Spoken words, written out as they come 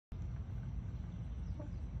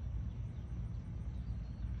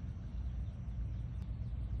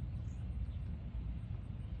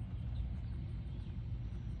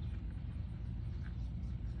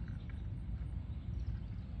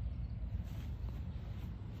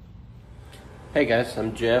Hey guys,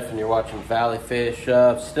 I'm Jeff and you're watching Valley Fish.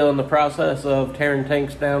 Still in the process of tearing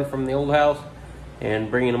tanks down from the old house and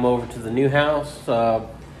bringing them over to the new house.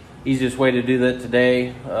 Easiest way to do that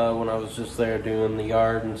today, when I was just there doing the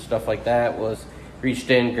yard and stuff like that, was reached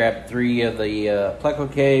in, grabbed 3 of the Pleco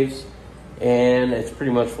caves, and it's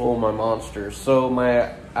pretty much full of my monsters. So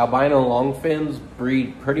my albino longfins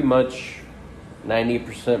breed pretty much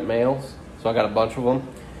 90% males, so I got a bunch of them.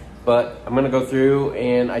 But I'm going to go through,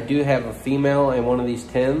 and I do have a female in one of these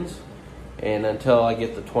tins, and until I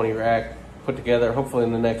get the 20 rack put together, hopefully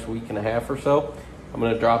in the next week and a half or so, I'm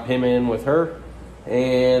going to drop him in with her.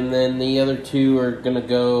 And then the other 2 are going to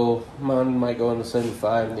go, one might go in the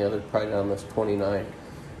 75 and the other probably down this 29.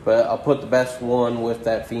 But I'll put the best one with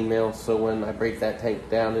that female, so when I break that tank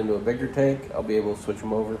down into a bigger tank, I'll be able to switch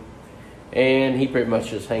them over. And he pretty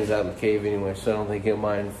much just hangs out in the cave anyway, so I don't think he'll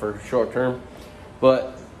mind for short term.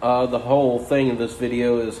 But the whole thing of this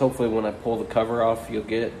video is hopefully when I pull the cover off, you'll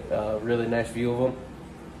get a really nice view of them.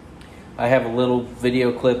 I have a little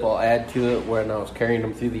video clip I'll add to it when I was carrying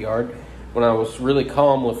them through the yard. When I was really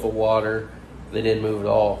calm with the water, they didn't move at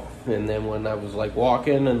all. And then when I was like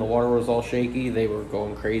walking and the water was all shaky, they were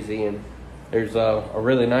going crazy. And there's a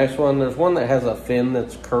really nice one. There's one that has a fin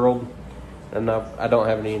that's curled, and I don't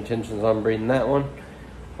have any intentions on breeding that one.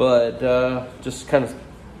 But just kind of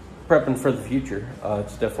prepping for the future.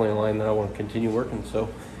 It's definitely a line that I want to continue working. So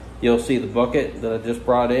you'll see the bucket that I just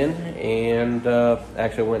brought in, and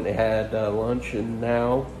actually went and had lunch, and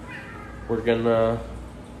now we're gonna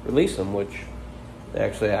release them, which they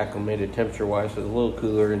actually acclimated temperature wise, so it's a little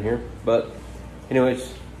cooler in here. But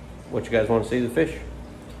anyways, what you guys want to see, the fish?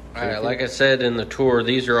 All right, like I said in the tour,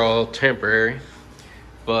 these are all temporary,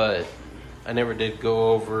 but I never did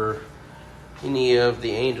go over any of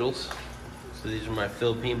the angels. So these are my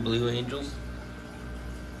Philippine blue angels.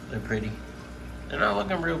 They're pretty. They're not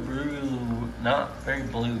looking real blue, not very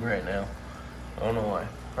blue right now. I don't know why.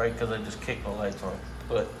 Probably because I just kicked the lights on.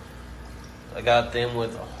 But I got them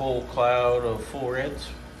with a whole cloud of full reds.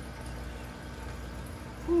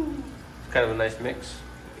 It's kind of a nice mix.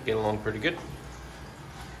 They get along pretty good.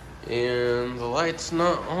 And the light's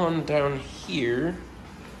not on down here.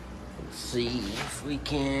 Let's see if we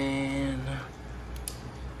can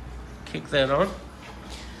kick that on.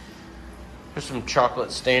 There's some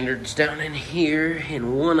chocolate standards down in here,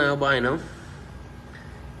 and one albino.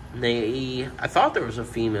 I thought there was a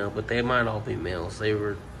female, but they might all be males. They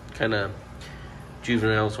were kind of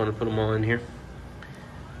juveniles when I put them all in here.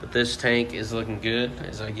 But this tank is looking good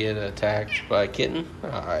as I get attacked by a kitten.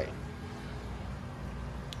 Alright.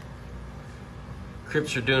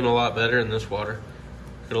 Crips are doing a lot better in this water.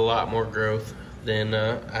 Get a lot more growth than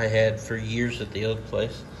I had for years at the other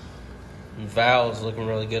place. And Val is looking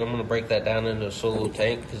really good. I'm going to break that down into a solo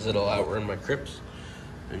tank because it'll outrun my crips.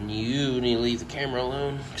 And you need to leave the camera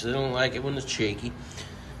alone because I don't like it when it's shaky.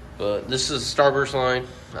 But this is a Starburst line.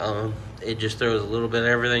 It just throws a little bit of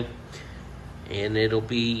everything. And it'll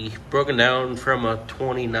be broken down from a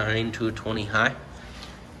 29 to a 20 high.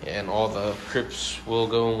 And all the crips will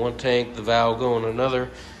go in one tank, the Val will go in another.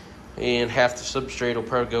 And half the substrate will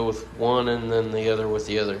probably go with one and then the other with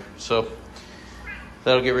the other. So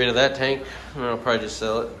that'll get rid of that tank, and I'll probably just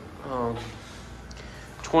sell it.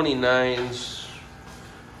 29s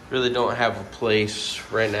really don't have a place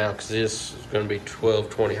right now because this is going to be 12,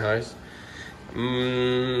 20 highs.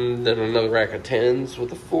 Then another rack of 10s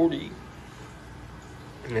with a 40.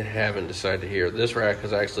 I haven't decided here. This rack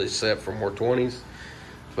is actually set for more 20s,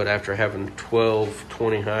 but after having 12,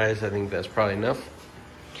 20 highs, I think that's probably enough.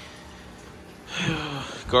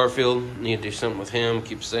 Garfield, need to do something with him.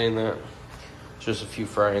 Keep saying that. Just a few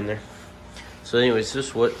fry in there. So anyways, this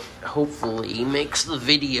is what hopefully makes the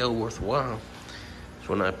video worthwhile.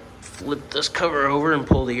 So when I flip this cover over and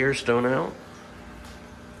pull the air stone out,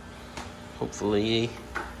 hopefully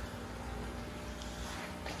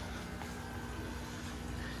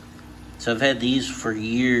so I've had these for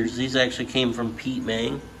years. These actually came from Pete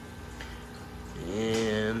Mang,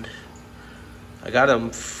 and I got them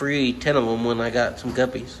free, 10 of them, when I got some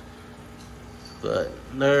guppies. But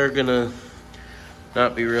they're gonna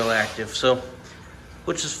not be real active, so,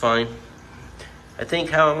 which is fine. I think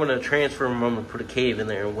how I'm gonna transfer them, I'm gonna put a cave in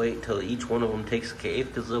there and wait till each one of them takes a cave,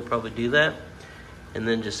 because they'll probably do that, and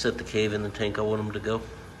then just set the cave in the tank I want them to go.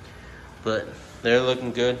 But they're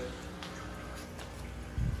looking good.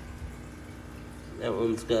 That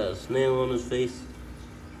one's got a snail on his face.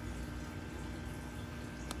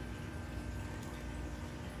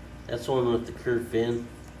 That's the one with the curved fin.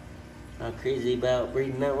 Not crazy about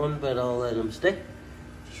breeding that one, but I'll let him stay.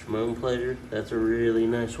 Just for my own pleasure. That's a really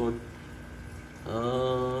nice one.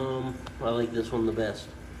 I like this one the best.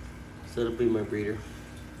 So that'll be my breeder.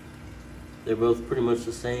 They're both pretty much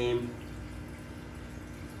the same.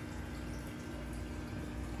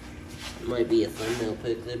 Might be a thumbnail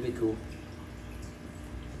pic, that'd be cool.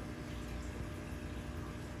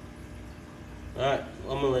 Alright,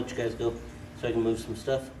 well, I'm gonna let you guys go so I can move some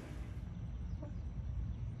stuff.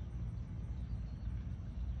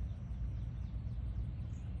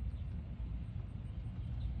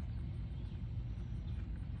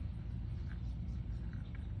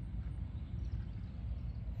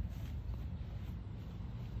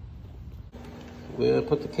 We'll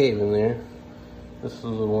put the cave in there. This is the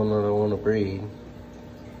one that I want to breed.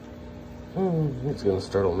 It's gonna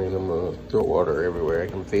startle me and I'm gonna throw water everywhere. I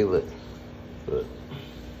can feel it. But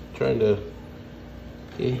trying to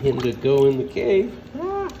get him to go in the cave.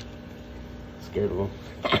 Scared of him.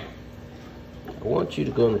 I want you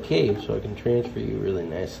to go in the cave so I can transfer you really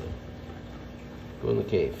nicely. Go in the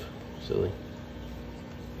cave, silly.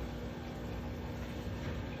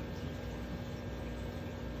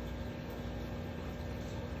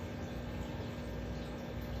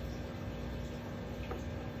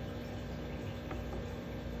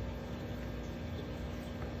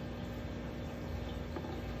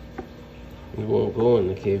 You won't go in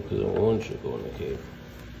the cave because I want you to go in the cave.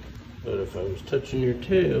 But if I was touching your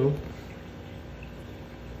tail,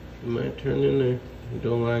 you might turn in there. You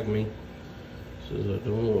don't like me. Says I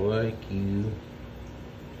don't like you.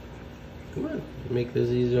 Come on, make this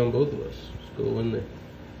easy on both of us. Let's go in there.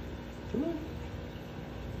 Come on.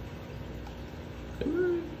 Come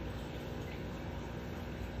on.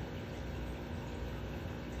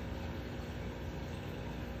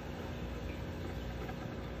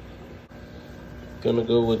 Gonna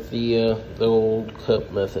go with the old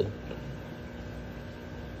cup method.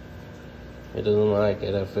 It doesn't like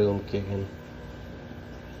it. I feel him kicking.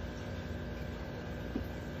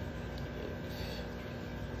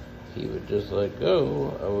 If he would just let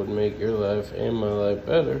go, I would make your life and my life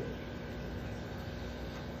better.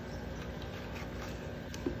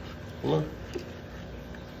 Come on.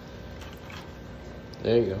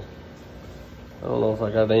 There you go. I don't know if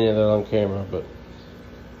I got any of that on camera, but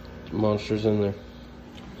monsters in there.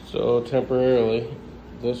 So temporarily,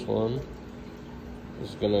 this one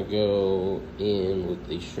is gonna go in with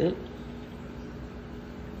the shrimp.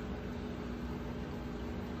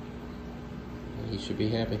 He should be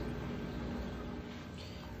happy.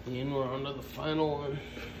 And we're on to the final one.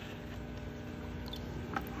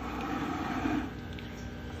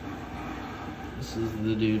 This is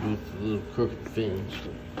the dude with the little crooked fins.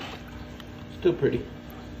 Still pretty.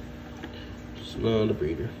 Just not a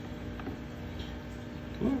breeder.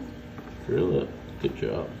 Come on, drill up. Good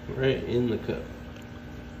job. Right in the cup.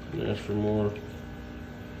 And ask for more.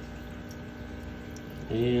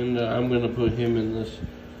 And I'm going to put him in this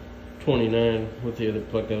 29 with the other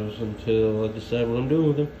Plecos until I decide what I'm doing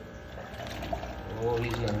with him. Oh,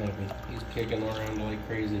 he's not happy. He's kicking around like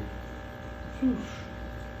crazy. Whew.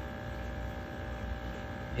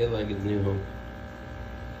 Hit like his new home.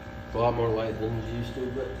 A lot more light than he's used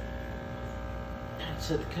to, but I'd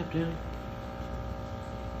set the cup down.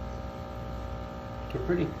 They're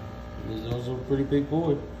pretty. He's also a pretty big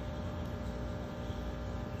boy.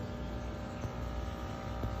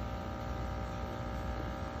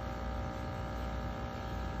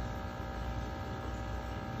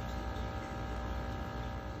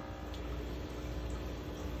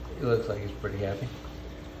 He looks like he's pretty happy.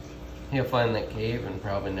 He'll find that cave and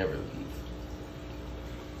probably never leave.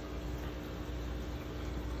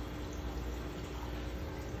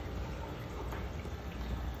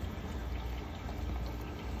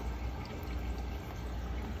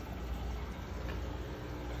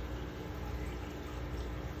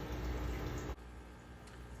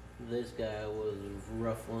 This guy was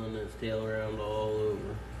ruffling his tail around all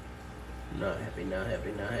over. Not happy, not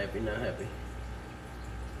happy, not happy, not happy.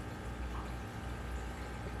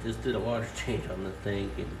 Just did a water change on the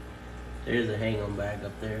tank, and there's a hang on back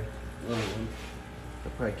up there. Little one.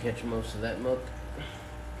 I'll probably catch most of that milk.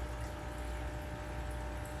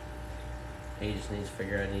 He just needs to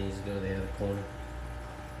figure out he needs to go to the other corner.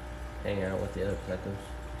 Hang out with the other Plecos.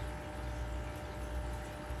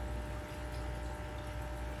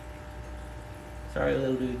 Sorry,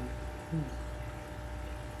 little dude.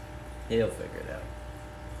 He'll figure it out.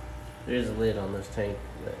 There's a lid on this tank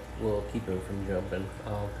that will keep him from jumping.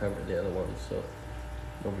 I'll cover the other ones so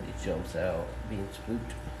nobody jumps out being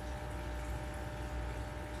spooked.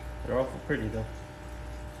 They're awful pretty though.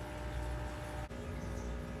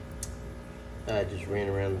 I just ran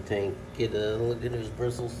around the tank, get a look at his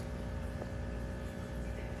bristles.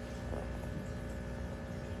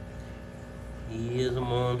 He is a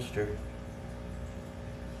monster.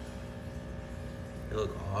 They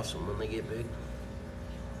look awesome when they get big.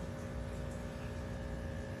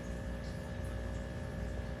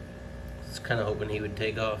 I was kind of hoping he would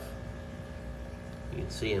take off. You can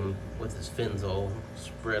see him with his fins all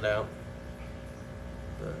spread out.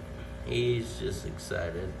 But he's just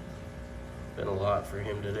excited. Been a lot for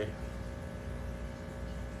him today.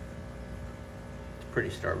 It's pretty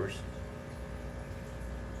starburst.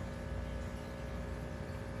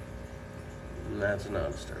 And that's not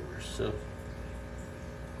a starburst, so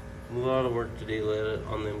a lot of work today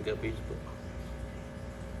on them guppies, but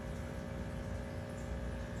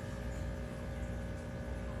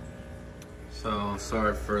so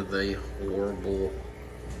sorry for the horrible.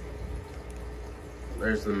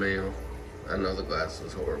 There's the male. I know the glass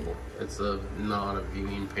is horrible. It's not a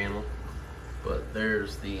viewing panel, but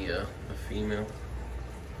there's the female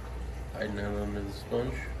hiding out under the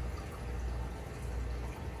sponge.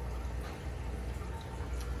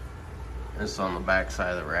 It's on the back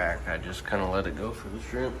side of the rack. I just kind of let it go for the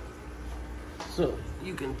shrimp. So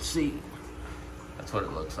you can see, that's what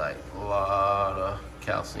it looks like. A lot of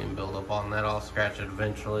calcium buildup on that. I'll scratch it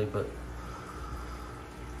eventually, but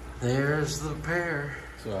there's the pair.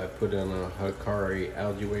 So I put in a Hikari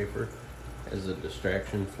algae wafer as a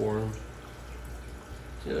distraction for him.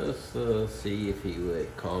 Just to see if he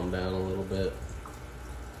would calm down a little bit.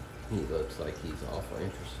 He looks like he's awfully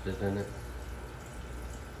interested in it.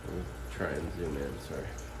 Try and zoom in, sorry.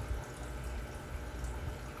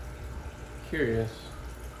 Curious.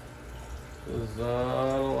 Because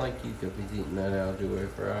I don't like you if he's eating that algae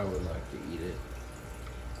wafer. I would like to eat it.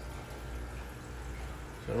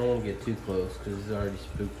 So I don't want to get too close because he's already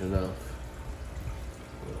spooked enough.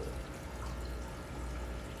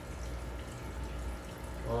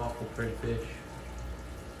 Awful pretty fish.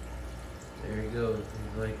 There he goes.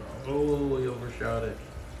 He's like, oh, he overshot it.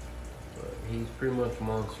 But he's pretty much a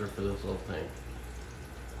monster for this little thing.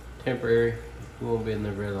 Temporary, he won't be in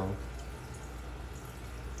there very long.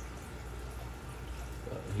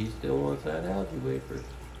 But he still wants that algae wafer.